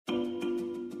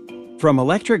From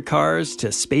electric cars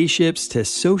to spaceships to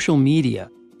social media,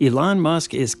 Elon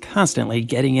Musk is constantly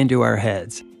getting into our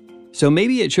heads. So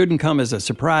maybe it shouldn't come as a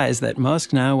surprise that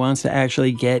Musk now wants to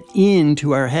actually get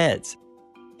into our heads.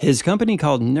 His company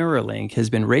called Neuralink has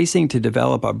been racing to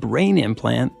develop a brain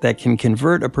implant that can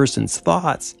convert a person's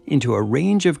thoughts into a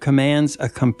range of commands a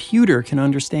computer can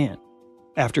understand.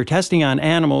 After testing on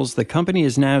animals, the company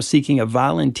is now seeking a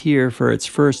volunteer for its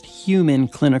first human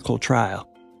clinical trial.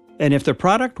 And if the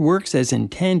product works as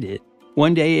intended,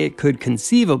 one day it could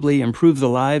conceivably improve the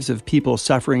lives of people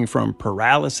suffering from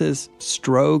paralysis,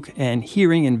 stroke, and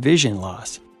hearing and vision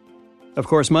loss. Of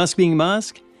course, Musk being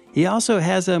Musk, he also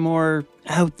has a more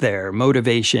out there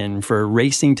motivation for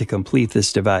racing to complete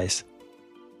this device.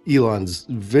 Elon's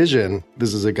vision,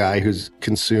 this is a guy who's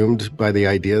consumed by the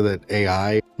idea that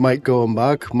AI might go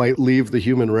amok, might leave the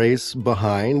human race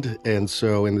behind. And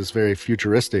so in this very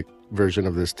futuristic version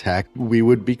of this tech, we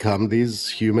would become these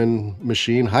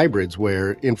human-machine hybrids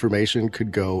where information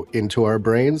could go into our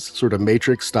brains, sort of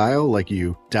Matrix style, like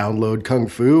you download Kung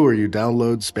Fu or you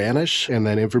download Spanish, and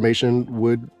then information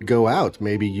would go out.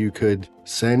 Maybe you could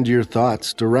send your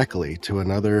thoughts directly to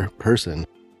another person.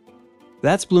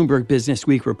 That's Bloomberg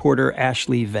Businessweek reporter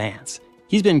Ashley Vance.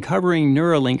 He's been covering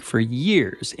Neuralink for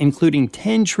years, including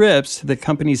 10 trips to the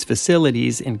company's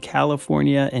facilities in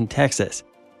California and Texas.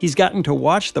 He's gotten to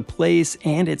watch the place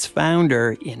and its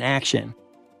founder in action.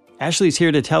 Ashley's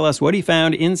here to tell us what he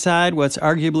found inside what's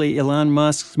arguably Elon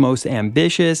Musk's most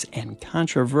ambitious and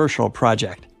controversial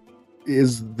project.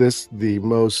 Is this the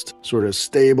most sort of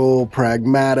stable,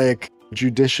 pragmatic,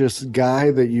 judicious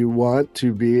guy that you want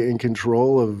to be in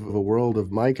control of a world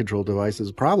of mind control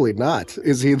devices? Probably not.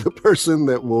 Is he the person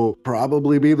that will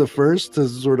probably be the first to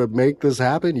sort of make this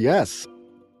happen? Yes.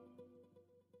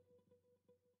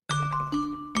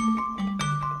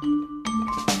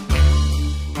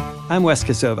 I'm Wes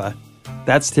Kosova.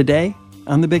 That's today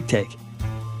on The Big Take.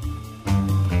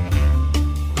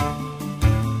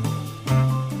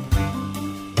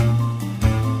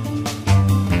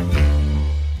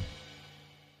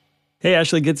 Hey,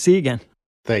 Ashley, good to see you again.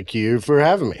 Thank you for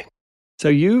having me. So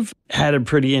you've had a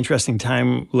pretty interesting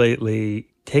time lately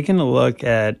taking a look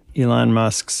at Elon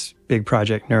Musk's big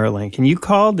project Neuralink, and you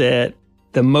called it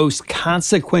the most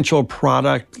consequential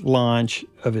product launch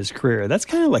of his career. That's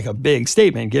kind of like a big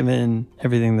statement given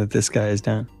everything that this guy has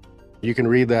done. You can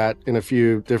read that in a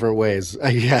few different ways,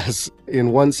 I guess.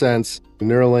 In one sense,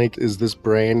 Neuralink is this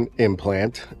brain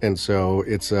implant, and so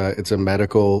it's a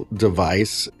medical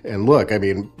device. And look, I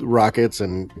mean, rockets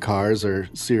and cars are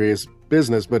serious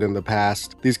business, but in the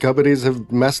past, these companies have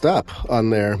messed up on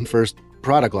their first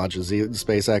product launches.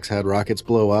 SpaceX had rockets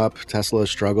blow up. Tesla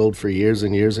struggled for years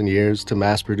and years and years to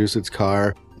mass produce its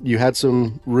car. You had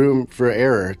some room for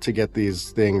error to get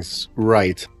these things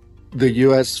right. The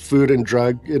U.S. Food and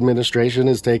Drug Administration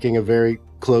is taking a very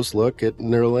close look at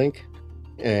Neuralink.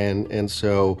 And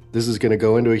so this is going to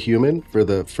go into a human for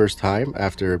the first time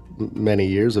after many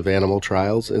years of animal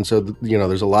trials. And so,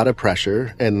 there's a lot of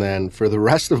pressure. And then for the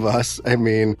rest of us, I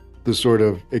mean, the sort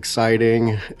of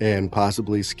exciting and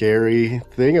possibly scary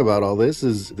thing about all this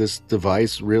is this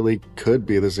device really could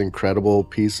be this incredible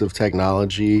piece of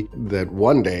technology that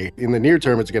one day, in the near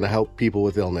term, it's going to help people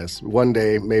with illness. One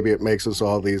day, maybe it makes us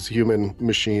all these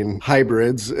human-machine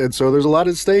hybrids. And so there's a lot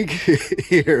at stake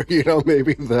here,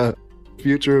 maybe the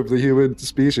future of the human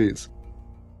species.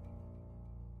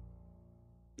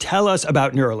 Tell us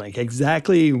about Neuralink,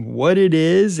 exactly what it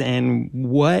is and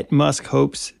what Musk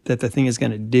hopes that the thing is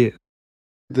going to do.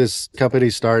 This company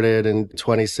started in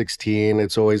 2016.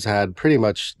 It's always had pretty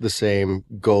much the same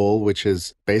goal, which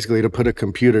is basically to put a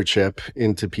computer chip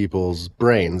into people's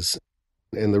brains.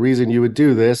 And the reason you would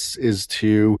do this is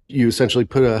you essentially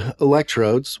put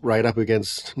electrodes right up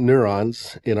against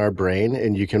neurons in our brain,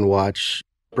 and you can watch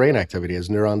brain activity. As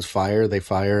neurons fire, they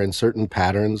fire in certain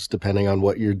patterns depending on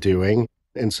what you're doing.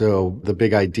 And so the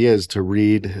big idea is to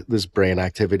read this brain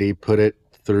activity, put it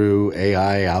through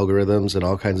AI algorithms and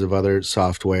all kinds of other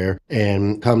software,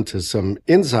 and come to some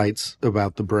insights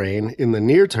about the brain. In the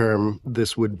near term,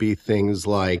 this would be things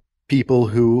like people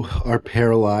who are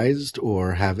paralyzed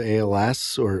or have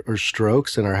ALS or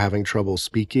strokes and are having trouble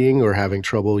speaking or having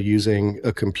trouble using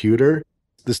a computer.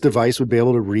 This device would be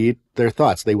able to read their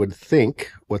thoughts. They would think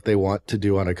what they want to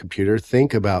do on a computer,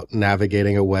 think about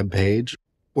navigating a web page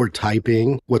or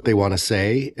typing what they want to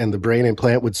say, and the brain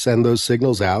implant would send those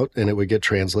signals out and it would get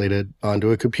translated onto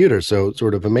a computer. So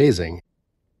sort of amazing.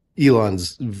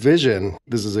 Elon's vision,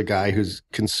 this is a guy who's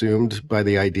consumed by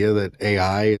the idea that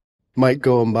AI might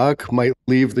go amok, might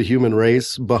leave the human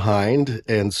race behind.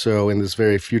 And so in this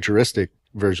very futuristic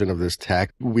version of this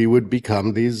tech, we would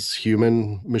become these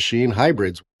human-machine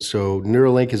hybrids. So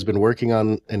Neuralink has been working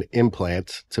on an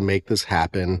implant to make this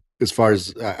happen. As far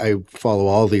as I follow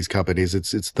all these companies,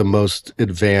 it's the most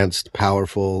advanced,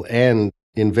 powerful, and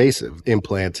invasive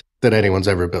implant that anyone's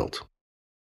ever built.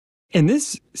 In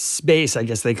this space, I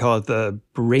guess they call it the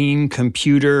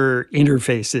brain-computer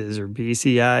interfaces, or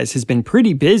BCIs, has been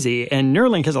pretty busy, and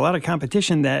Neuralink has a lot of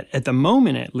competition that, at the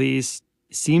moment at least,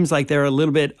 seems like they're a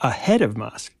little bit ahead of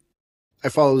Musk. I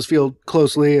follow this field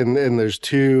closely, and there's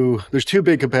two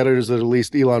big competitors that at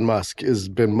least Elon Musk has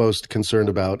been most concerned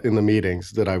about in the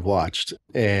meetings that I've watched.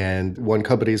 And one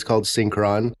company is called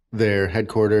Synchron. They're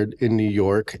headquartered in New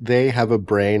York. They have a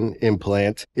brain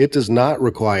implant. It does not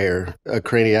require a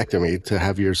craniectomy to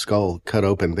have your skull cut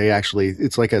open.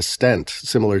 It's like a stent,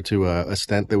 similar to a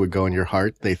stent that would go in your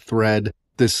heart. They thread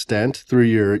this stent through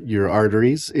your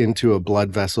arteries into a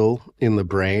blood vessel in the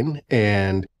brain.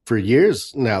 And for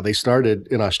years now, they started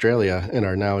in Australia and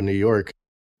are now in New York.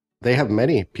 They have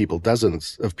many people,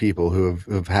 dozens of people who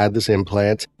have had this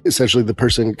implant. Essentially, the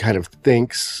person kind of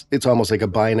thinks it's almost like a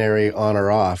binary on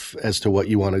or off as to what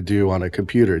you want to do on a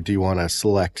computer. Do you want to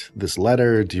select this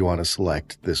letter? Do you want to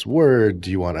select this word?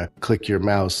 Do you want to click your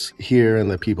mouse here?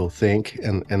 And the people think,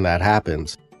 and that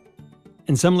happens.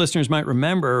 And some listeners might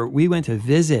remember we went to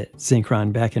visit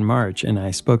Synchron back in March, and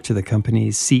I spoke to the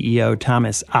company's CEO,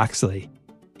 Thomas Oxley.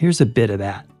 Here's a bit of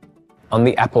that. On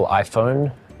the Apple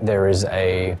iPhone, there is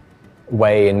a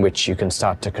way in which you can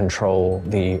start to control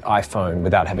the iPhone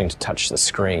without having to touch the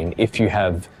screen if you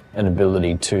have an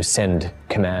ability to send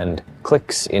command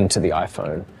clicks into the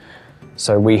iPhone.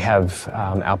 So we have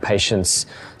our patients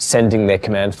sending their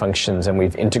command functions, and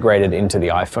we've integrated into the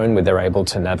iPhone where they're able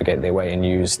to navigate their way and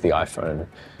use the iPhone.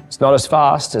 It's not as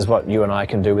fast as what you and I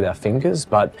can do with our fingers,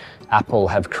 but Apple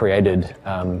have created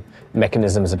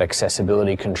mechanisms of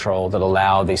accessibility control that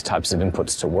allow these types of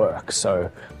inputs to work.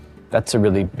 So that's a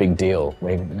really big deal.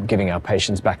 We're giving our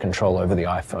patients back control over the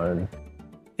iPhone.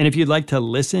 And if you'd like to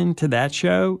listen to that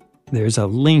show, there's a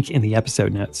link in the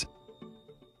episode notes.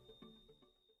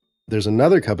 There's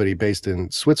another company based in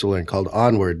Switzerland called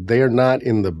Onward. They are not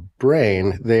in the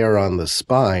brain, they are on the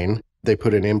spine. They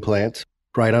put an implant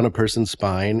right on a person's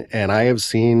spine, and I have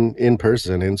seen in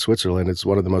person in Switzerland, it's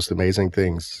one of the most amazing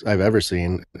things I've ever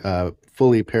seen. A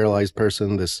fully paralyzed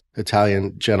person, this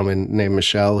Italian gentleman named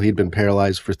Michel, he'd been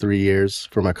paralyzed for 3 years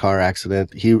from a car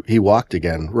accident. He walked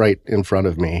again right in front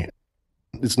of me.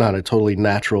 It's not a totally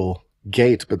natural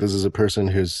gait, but this is a person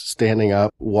who's standing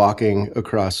up, walking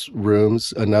across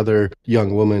rooms. Another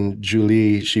young woman,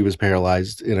 Julie, she was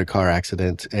paralyzed in a car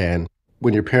accident, and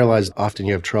when you're paralyzed, often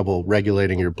you have trouble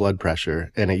regulating your blood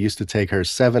pressure, and it used to take her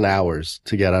 7 hours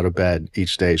to get out of bed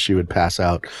each day. She would pass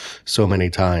out so many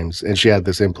times, and she had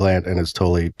this implant, and it's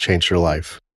totally changed her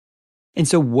life. And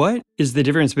so what is the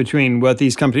difference between what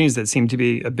these companies that seem to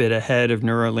be a bit ahead of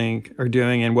Neuralink are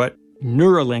doing and what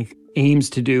Neuralink aims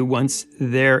to do once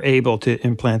they're able to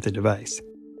implant the device?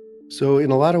 So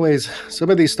in a lot of ways, some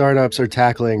of these startups are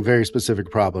tackling very specific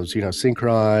problems.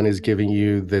 Synchron is giving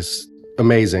you this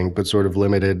amazing but sort of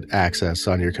limited access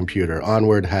on your computer.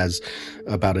 Onward has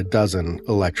about a dozen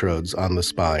electrodes on the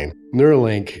spine.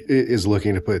 Neuralink is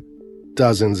looking to put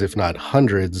dozens, if not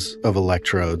hundreds, of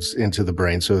electrodes into the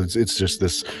brain. So it's just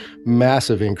this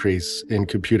massive increase in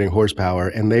computing horsepower,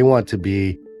 and they want to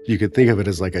be, you could think of it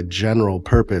as like a general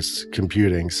purpose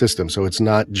computing system. So it's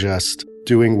not just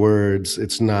doing words.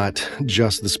 It's not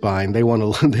just the spine. They want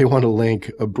to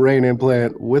link a brain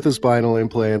implant with a spinal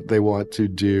implant. They want to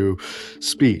do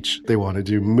speech. They want to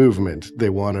do movement. They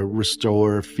want to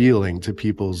restore feeling to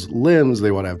people's limbs.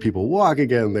 They want to have people walk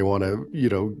again. They want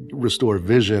to, restore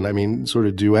vision. I mean, sort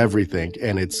of do everything.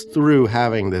 And it's through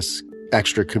having this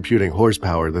extra computing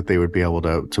horsepower that they would be able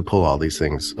to pull all these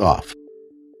things off.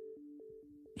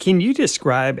 Can you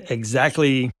describe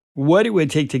exactly what it would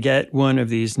take to get one of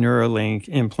these Neuralink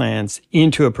implants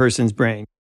into a person's brain?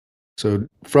 So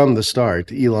from the start,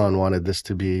 Elon wanted this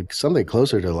to be something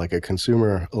closer to like a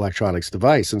consumer electronics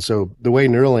device. And so the way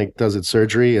Neuralink does its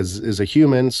surgery is a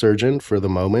human surgeon for the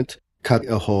moment, cut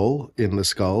a hole in the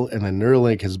skull, and then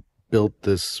Neuralink has built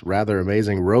this rather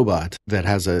amazing robot that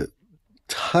has a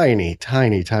tiny,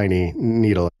 tiny, tiny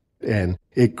needle. And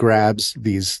it grabs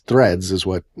these threads, is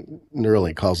what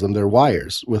Neuralink calls them. They're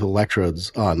wires with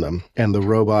electrodes on them. And the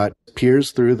robot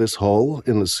peers through this hole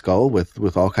in the skull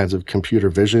with all kinds of computer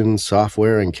vision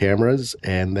software and cameras.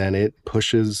 And then it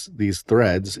pushes these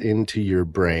threads into your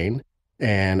brain.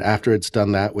 And after it's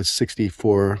done that with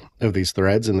 64 of these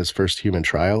threads in this first human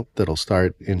trial that'll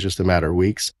start in just a matter of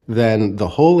weeks, then the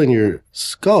hole in your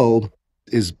skull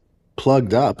is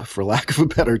plugged up, for lack of a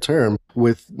better term,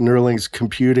 with Neuralink's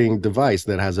computing device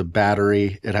that has a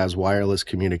battery, it has wireless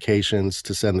communications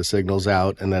to send the signals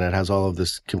out, and then it has all of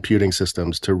this computing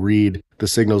systems to read the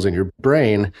signals in your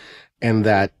brain. And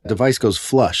that device goes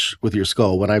flush with your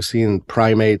skull. When I've seen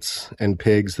primates and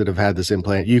pigs that have had this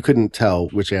implant, you couldn't tell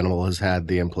which animal has had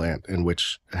the implant and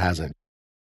which hasn't.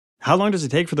 How long does it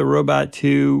take for the robot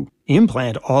to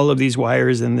implant all of these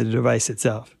wires in the device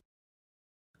itself?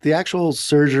 The actual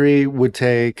surgery would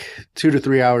take 2 to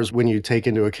 3 hours when you take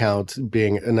into account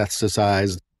being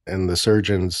anesthetized and the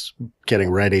surgeons getting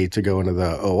ready to go into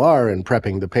the OR and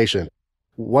prepping the patient.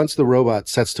 Once the robot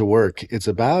sets to work, it's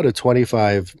about a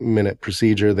 25-minute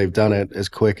procedure. They've done it as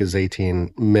quick as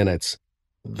 18 minutes.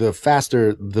 The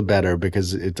faster, the better,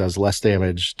 because it does less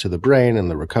damage to the brain and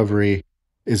the recovery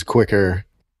is quicker.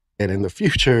 And in the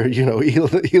future,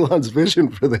 Elon's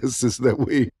vision for this is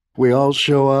that we all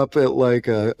show up at like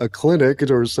a clinic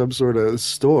or some sort of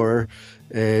store,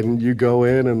 and you go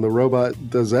in and the robot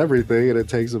does everything, and it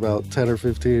takes about 10 or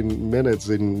 15 minutes,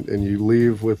 and you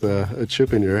leave with a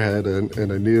chip in your head and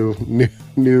a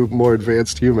new, more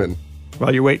advanced human.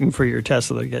 While you're waiting for your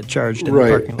Tesla to get charged in the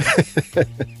parking lot.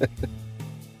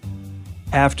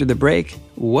 After the break,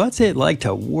 what's it like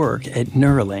to work at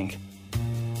Neuralink?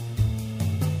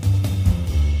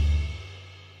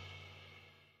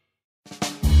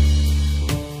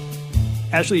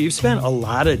 Ashley, you've spent a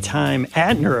lot of time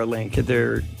at Neuralink.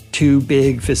 There are two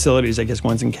big facilities, I guess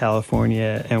one's in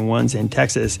California and one's in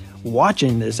Texas,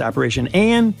 watching this operation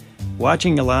and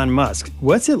watching Elon Musk.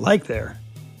 What's it like there?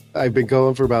 I've been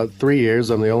going for about 3 years.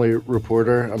 I'm the only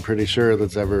reporter, I'm pretty sure,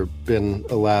 that's ever been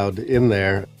allowed in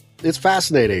there. It's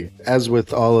fascinating. As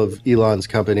with all of Elon's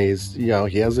companies, he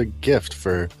has a gift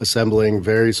for assembling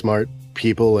very smart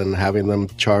people and having them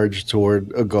charge toward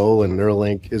a goal, and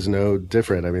Neuralink is no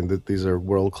different. I mean, these are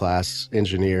world-class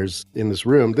engineers in this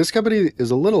room. This company is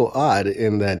a little odd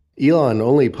in that Elon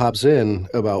only pops in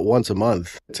about once a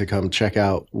month to come check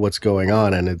out what's going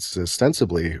on, and it's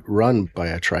ostensibly run by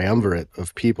a triumvirate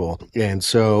of people. And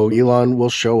so Elon will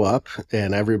show up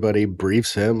and everybody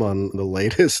briefs him on the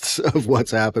latest of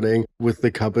what's happening with the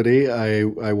company. I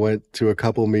went to a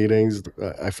couple meetings.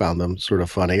 I found them sort of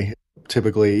funny.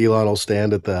 Typically, Elon will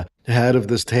stand at the head of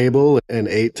this table and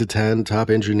 8 to 10 top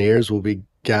engineers will be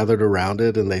gathered around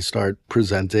it, and they start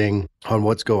presenting on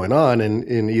what's going on. And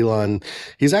in Elon,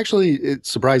 he's actually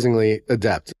surprisingly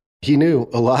adept. He knew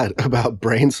a lot about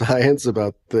brain science,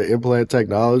 about the implant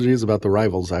technologies, about the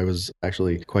rivals. I was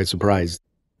actually quite surprised.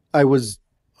 I was,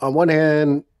 on one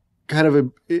hand, kind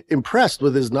of impressed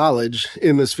with his knowledge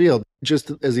in this field.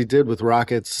 Just as he did with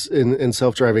rockets in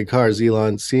self-driving cars,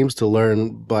 Elon seems to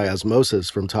learn by osmosis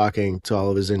from talking to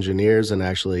all of his engineers and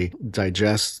actually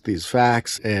digest these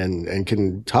facts and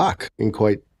can talk in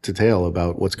quite detail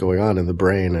about what's going on in the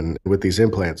brain and with these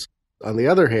implants. On the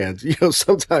other hand,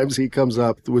 sometimes he comes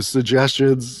up with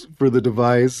suggestions for the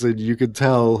device, and you can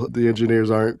tell the engineers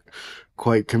aren't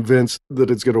quite convinced that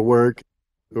it's going to work,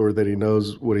 or that he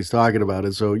knows what he's talking about.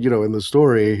 And so, in the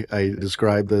story, I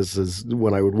describe this as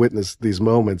when I would witness these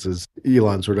moments as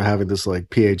Elon sort of having this like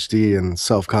PhD in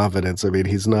self-confidence. I mean,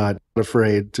 he's not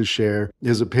afraid to share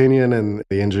his opinion, and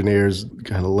the engineers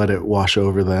kind of let it wash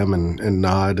over them and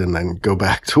nod and then go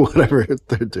back to whatever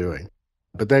they're doing.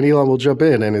 But then Elon will jump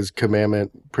in, and his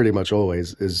commandment pretty much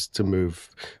always is to move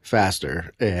faster.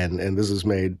 And this has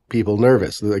made people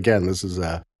nervous. Again, this is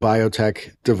a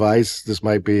biotech device. This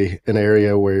might be an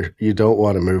area where you don't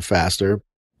want to move faster.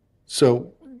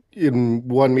 So in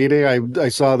one meeting, I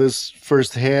saw this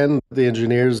firsthand. The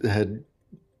engineers had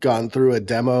gone through a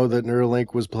demo that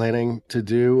Neuralink was planning to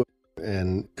do.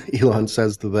 And Elon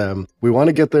says to them, "We want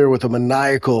to get there with a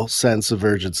maniacal sense of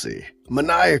urgency.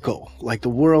 Maniacal, like the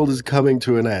world is coming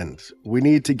to an end. We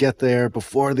need to get there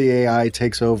before the AI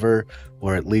takes over,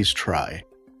 or at least try."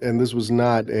 And this was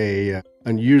not a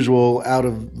unusual, out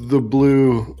of the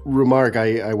blue remark.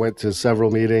 I went to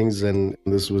several meetings, and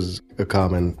this was a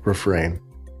common refrain.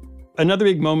 Another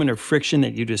big moment of friction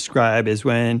that you describe is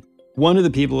when one of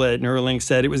the people at Neuralink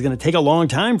said it was going to take a long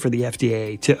time for the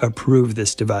FDA to approve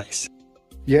this device.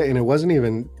 Yeah, and it wasn't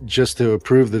even just to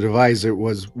approve the device. It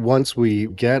was once we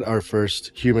get our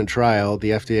first human trial,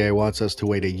 the FDA wants us to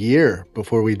wait a year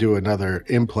before we do another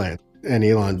implant. And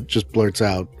Elon just blurts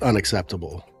out,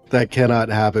 "Unacceptable." that cannot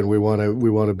happen. We want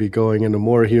to be going into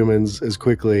more humans as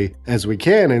quickly as we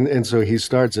can. And so he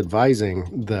starts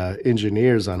advising the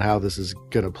engineers on how this is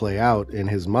going to play out in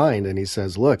his mind. And he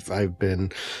says, look, I've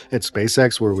been at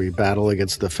SpaceX where we battle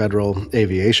against the Federal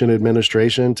Aviation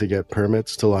Administration to get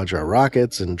permits to launch our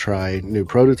rockets and try new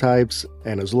prototypes.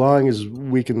 And as long as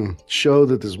we can show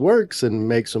that this works and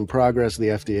make some progress, the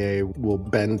FDA will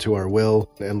bend to our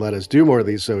will and let us do more of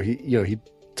these. So he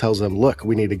tells them, look,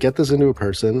 we need to get this into a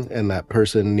person, and that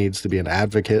person needs to be an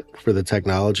advocate for the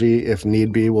technology. If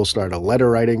need be, we'll start a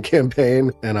letter writing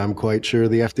campaign, and I'm quite sure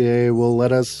the FDA will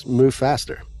let us move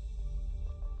faster.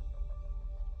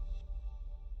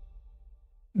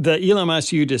 The Elon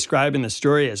Musk you describe in the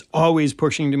story is always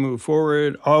pushing to move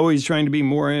forward, always trying to be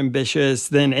more ambitious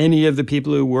than any of the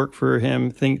people who work for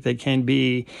him think they can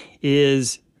be,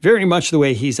 is very much the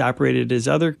way he's operated his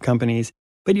other companies.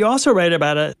 But you also write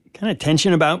about a kind of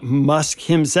tension about Musk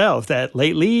himself, that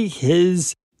lately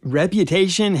his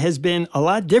reputation has been a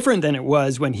lot different than it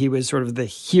was when he was sort of the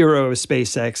hero of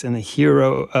SpaceX and the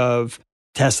hero of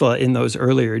Tesla in those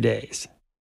earlier days.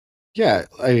 Yeah,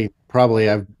 I mean, probably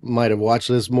I might have watched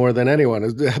this more than anyone,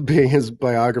 as being his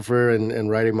biographer and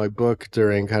writing my book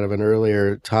during kind of an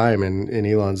earlier time in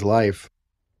Elon's life.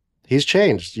 He's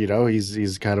changed,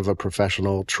 he's kind of a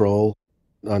professional troll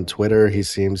on Twitter. He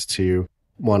seems to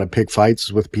want to pick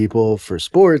fights with people for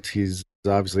sport. He's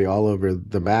obviously all over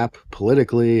the map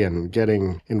politically and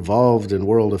getting involved in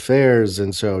world affairs.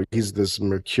 And so he's this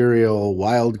mercurial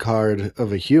wild card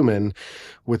of a human.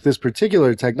 With this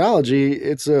particular technology,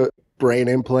 it's a brain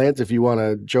implant. If you want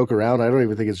to joke around, I don't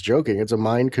even think it's joking. It's a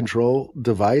mind control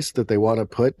device that they want to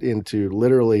put into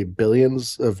literally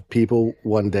billions of people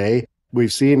one day.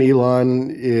 We've seen Elon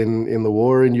in the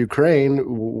war in Ukraine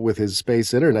with his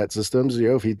space internet systems.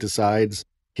 If he decides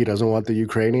he doesn't want the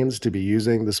Ukrainians to be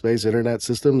using the space internet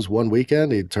systems one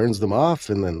weekend, he turns them off,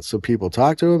 and then some people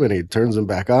talk to him and he turns them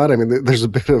back on. I mean, there's a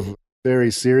bit of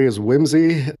very serious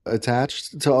whimsy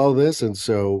attached to all this. And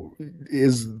so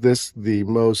is this the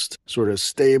most sort of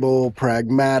stable,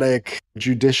 pragmatic,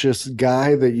 judicious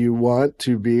guy that you want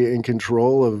to be in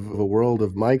control of a world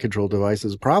of mind control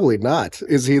devices? Probably not.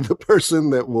 Is he the person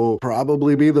that will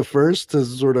probably be the first to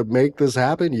sort of make this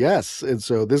happen? Yes. And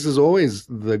so this is always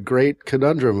the great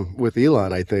conundrum with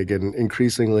Elon, I think, and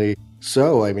increasingly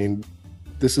so. I mean,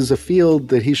 this is a field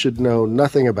that he should know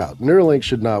nothing about. Neuralink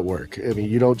should not work. I mean,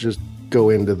 you don't just go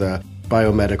into the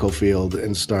biomedical field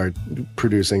and start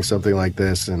producing something like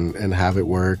this and have it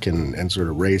work and sort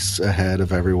of race ahead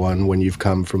of everyone when you've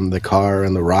come from the car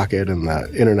and the rocket and the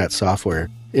internet software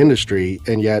industry.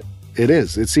 And yet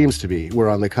it seems to be, we're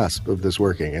on the cusp of this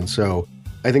working. And so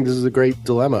I think this is a great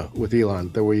dilemma with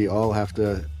Elon that we all have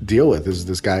to deal with, is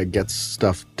this guy gets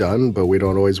stuff done, but we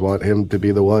don't always want him to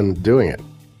be the one doing it.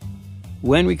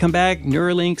 When we come back,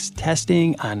 Neuralink's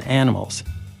testing on animals.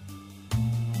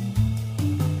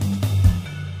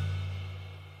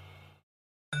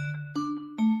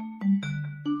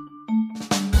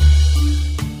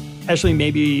 Actually,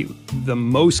 maybe the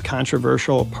most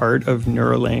controversial part of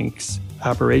Neuralink's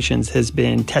operations has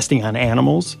been testing on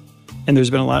animals. And there's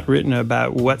been a lot written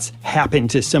about what's happened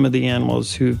to some of the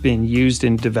animals who've been used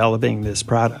in developing this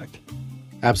product.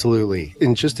 Absolutely.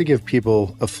 And just to give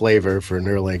people a flavor for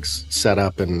Neuralink's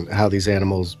setup and how these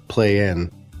animals play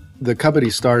in, the company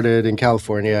started in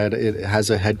California. It has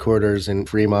a headquarters in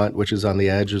Fremont, which is on the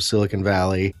edge of Silicon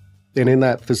Valley. And in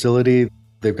that facility,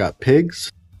 they've got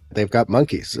pigs, they've got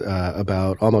monkeys,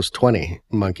 about almost 20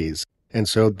 monkeys. And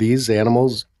so these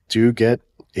animals do get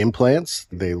implants.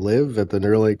 They live at the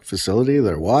Neuralink facility.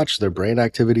 They're watched. Their brain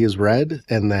activity is read.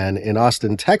 And then in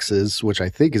Austin, Texas, which I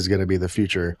think is going to be the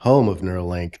future home of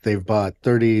Neuralink, they've bought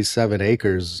 37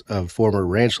 acres of former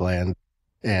ranch land.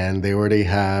 And they already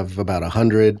have about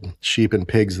 100 sheep and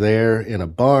pigs there in a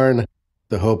barn.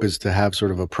 The hope is to have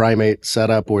sort of a primate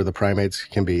setup where the primates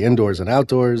can be indoors and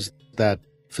outdoors. That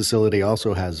facility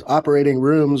also has operating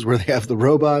rooms where they have the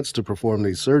robots to perform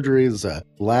these surgeries, a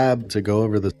lab to go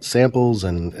over the samples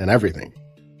and everything.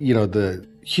 The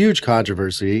huge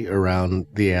controversy around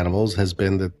the animals has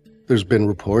been that there's been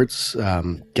reports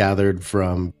gathered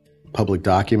from public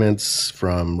documents,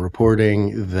 from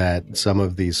reporting that some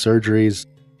of these surgeries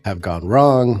have gone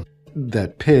wrong,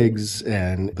 that pigs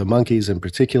and the monkeys in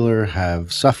particular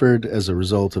have suffered as a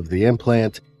result of the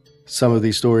implant. Some of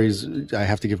these stories, I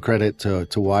have to give credit to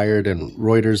Wired and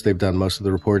Reuters. They've done most of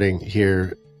the reporting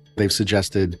here. They've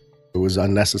suggested it was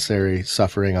unnecessary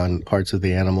suffering on parts of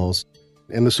the animals.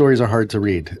 And the stories are hard to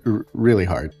read, really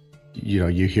hard.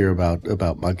 You hear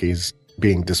about monkeys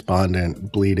being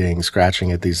despondent, bleeding,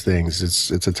 scratching at these things.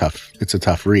 It's a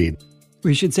tough read.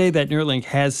 We should say that Neuralink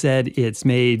has said it's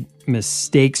made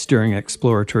mistakes during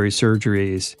exploratory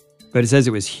surgeries, but it says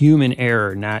it was human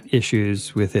error, not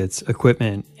issues with its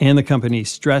equipment. And the company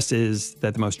stresses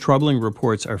that the most troubling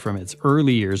reports are from its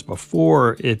early years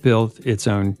before it built its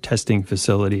own testing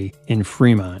facility in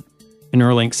Fremont. And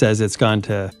Neuralink says it's gone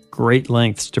to great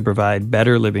lengths to provide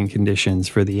better living conditions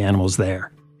for the animals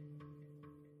there.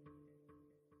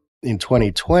 In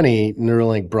 2020,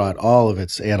 Neuralink brought all of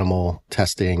its animal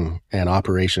testing and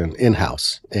operation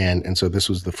in-house. And so this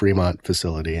was the Fremont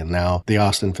facility and now the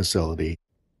Austin facility.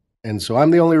 And so I'm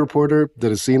the only reporter that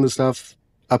has seen the stuff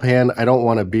up hand. I don't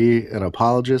want to be an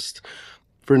apologist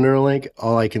for Neuralink.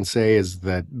 All I can say is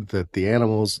that the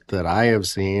animals that I have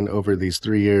seen over these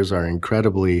 3 years are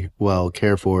incredibly well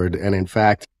cared for. And in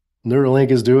fact, Neuralink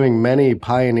is doing many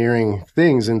pioneering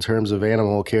things in terms of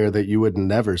animal care that you would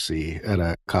never see at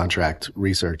a contract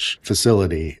research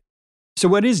facility. So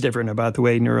what is different about the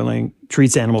way Neuralink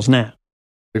treats animals now?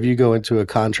 If you go into a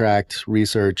contract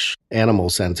research animal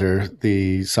center,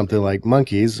 something like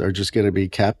monkeys are just going to be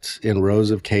kept in rows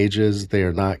of cages. They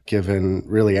are not given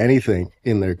really anything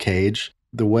in their cage.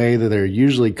 The way that they're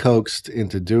usually coaxed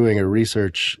into doing a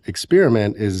research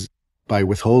experiment is by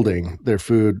withholding their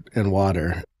food and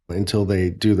water until they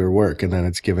do their work, and then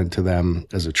it's given to them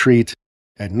as a treat.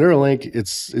 At Neuralink,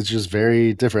 it's just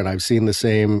very different. I've seen the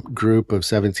same group of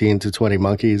 17 to 20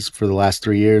 monkeys for the last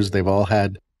 3 years. They've all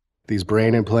had these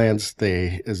brain implants.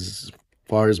 They, as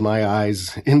far as my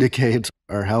eyes indicate,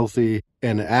 are healthy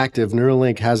and active.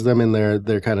 Neuralink has them in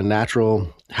their kind of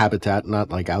natural habitat,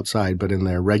 not like outside, but in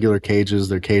their regular cages.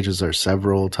 Their cages are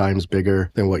several times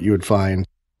bigger than what you would find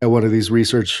at one of these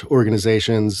research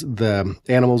organizations. The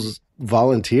animals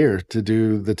volunteer to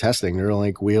do the testing.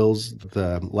 Neuralink wheels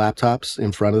the laptops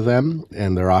in front of them,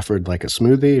 and they're offered like a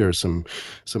smoothie or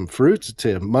some fruit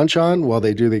to munch on while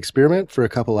they do the experiment for a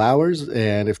couple hours.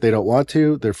 And if they don't want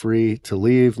to, they're free to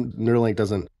leave. Neuralink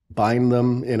doesn't bind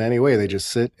them in any way. They just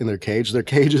sit in their cage. Their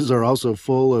cages are also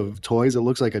full of toys. It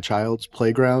looks like a child's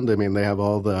playground. I mean, they have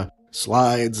all the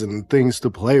slides and things to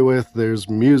play with. There's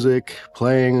music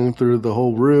playing through the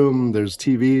whole room. There's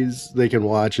TVs they can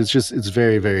watch. It's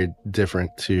very, very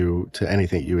different to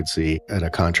anything you would see at a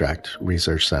contract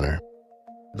research center.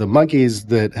 The monkeys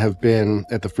that have been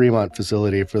at the Fremont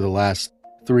facility for the last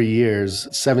 3 years,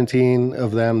 17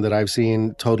 of them that I've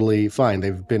seen totally fine.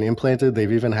 They've been implanted.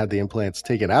 They've even had the implants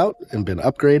taken out and been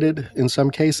upgraded in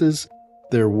some cases.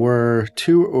 There were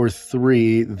 2 or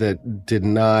 3 that did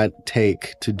not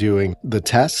take to doing the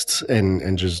tests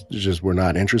and just were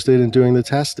not interested in doing the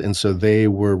test. And so they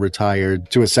were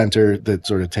retired to a center that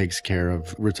sort of takes care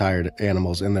of retired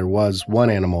animals. And there was one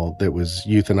animal that was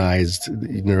euthanized.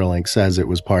 Neuralink says it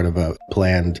was part of a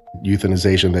planned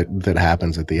euthanization that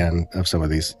happens at the end of some of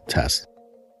these tests.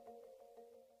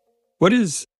 What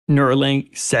has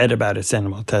Neuralink said about its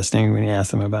animal testing when you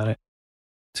ask them about it?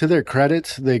 To their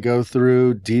credit, they go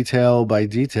through detail by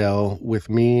detail with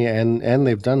me, and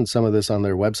they've done some of this on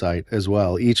their website as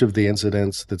well, each of the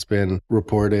incidents that's been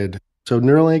reported. So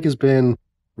Neuralink has been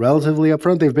relatively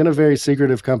upfront. They've been a very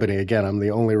secretive company. Again, I'm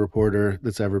the only reporter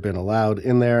that's ever been allowed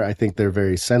in there. I think they're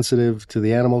very sensitive to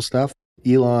the animal stuff.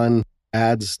 Elon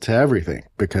adds to everything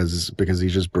because he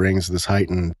just brings this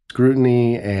heightened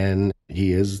scrutiny, and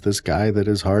he is this guy that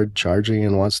is hard charging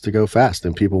and wants to go fast,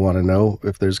 and people want to know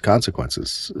if there's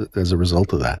consequences as a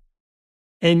result of that.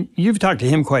 And you've talked to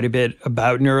him quite a bit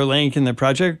about Neuralink and the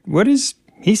project. What does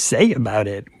he say about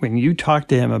it when you talk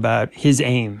to him about his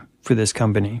aim for this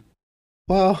company?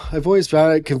 Well, I've always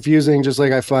found it confusing, just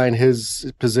like I find his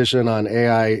position on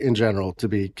AI in general to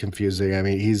be confusing. I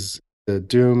mean, he's the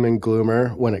doom and gloomer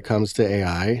when it comes to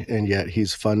AI, and yet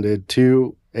he's funded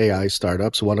 2 AI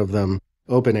startups, one of them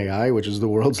OpenAI, which is the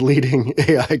world's leading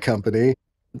AI company.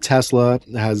 Tesla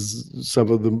has some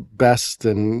of the best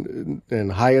and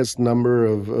highest number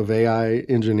of AI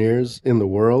engineers in the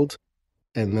world.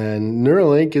 And then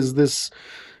Neuralink is this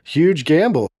huge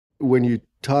gamble. When you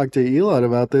talk to Elon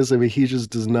about this, I mean, he just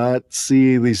does not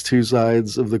see these 2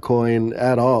 sides of the coin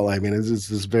at all. I mean, it's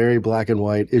this very black and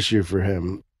white issue for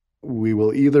him. We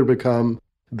will either become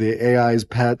the AI's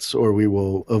pets or we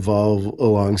will evolve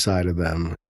alongside of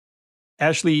them.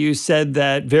 Ashley, you said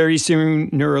that very soon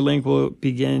Neuralink will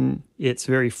begin its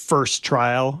very first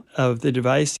trial of the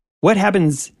device. What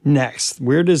happens next?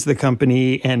 Where does the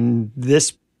company and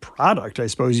this product, I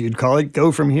suppose you'd call it,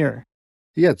 go from here?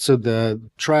 Yeah, so the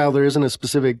trial, there isn't a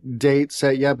specific date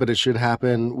set yet, but it should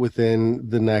happen within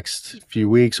the next few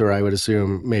weeks, or I would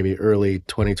assume maybe early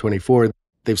 2024.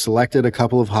 They've selected a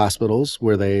couple of hospitals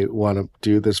where they want to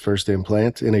do this first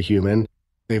implant in a human.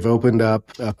 They've opened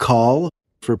up a call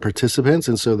for participants.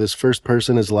 And so this first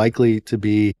person is likely to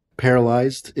be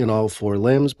paralyzed in all four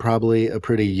limbs, probably a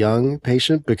pretty young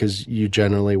patient because you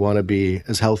generally want to be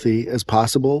as healthy as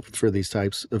possible for these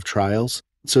types of trials.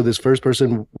 So this first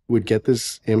person would get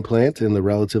this implant in the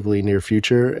relatively near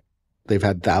future. They've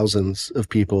had thousands of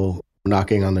people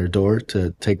knocking on their door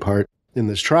to take part in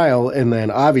this trial. And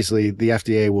then obviously the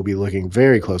FDA will be looking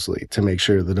very closely to make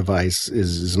sure the device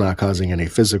is not causing any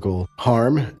physical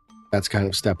harm. That's kind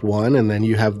of step one. And then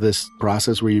you have this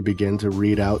process where you begin to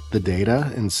read out the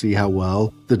data and see how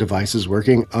well the device is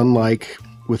working. Unlike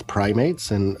with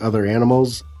primates and other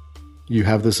animals, you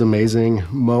have this amazing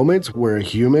moment where a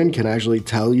human can actually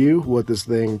tell you what this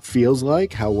thing feels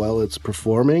like, how well it's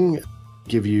performing,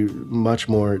 give you much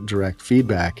more direct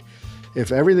feedback.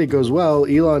 If everything goes well,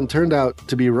 Elon turned out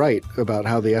to be right about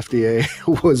how the FDA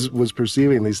was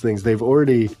perceiving these things. They've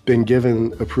already been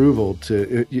given approval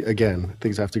to, again,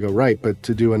 things have to go right, but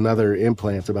to do another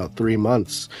implant about 3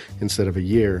 months instead of a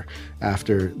year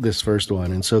after this first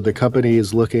one. And so the company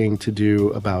is looking to do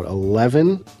about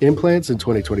 11 implants in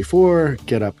 2024,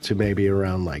 get up to maybe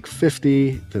around like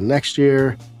 50 the next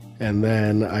year. And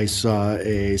then I saw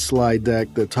a slide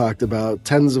deck that talked about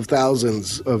tens of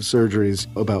thousands of surgeries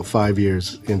about 5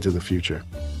 years into the future.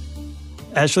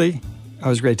 Ashley, it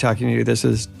was great talking to you. This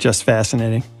is just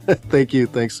fascinating. Thank you.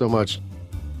 Thanks so much.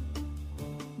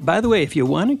 By the way, if you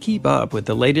want to keep up with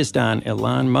the latest on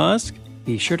Elon Musk,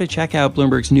 be sure to check out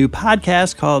Bloomberg's new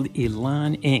podcast called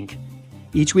Elon Inc.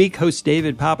 Each week, host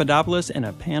David Papadopoulos and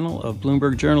a panel of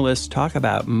Bloomberg journalists talk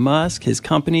about Musk, his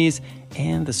companies,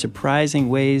 and the surprising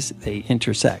ways they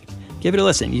intersect. Give it a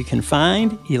listen. You can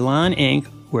find Elon Inc.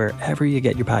 wherever you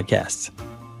get your podcasts.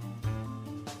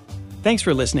 Thanks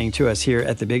for listening to us here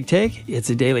at The Big Take. It's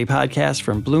a daily podcast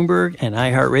from Bloomberg and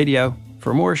iHeartRadio.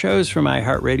 For more shows from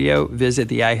iHeartRadio, visit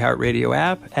the iHeartRadio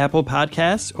app, Apple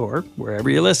Podcasts, or wherever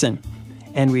you listen.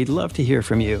 And we'd love to hear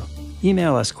from you.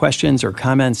 Email us questions or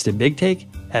comments to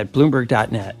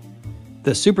bigtake@bloomberg.net.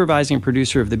 The supervising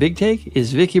producer of The Big Take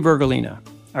is Vicky Vergolina.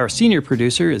 Our senior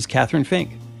producer is Catherine Fink.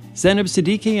 Zenab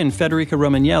Siddiqui and Federica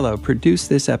Romagnello produced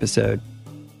this episode.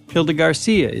 Hilda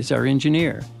Garcia is our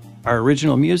engineer. Our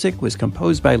original music was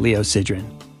composed by Leo Sidran.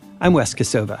 I'm Wes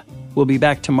Kosova. We'll be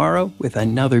back tomorrow with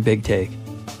another Big Take.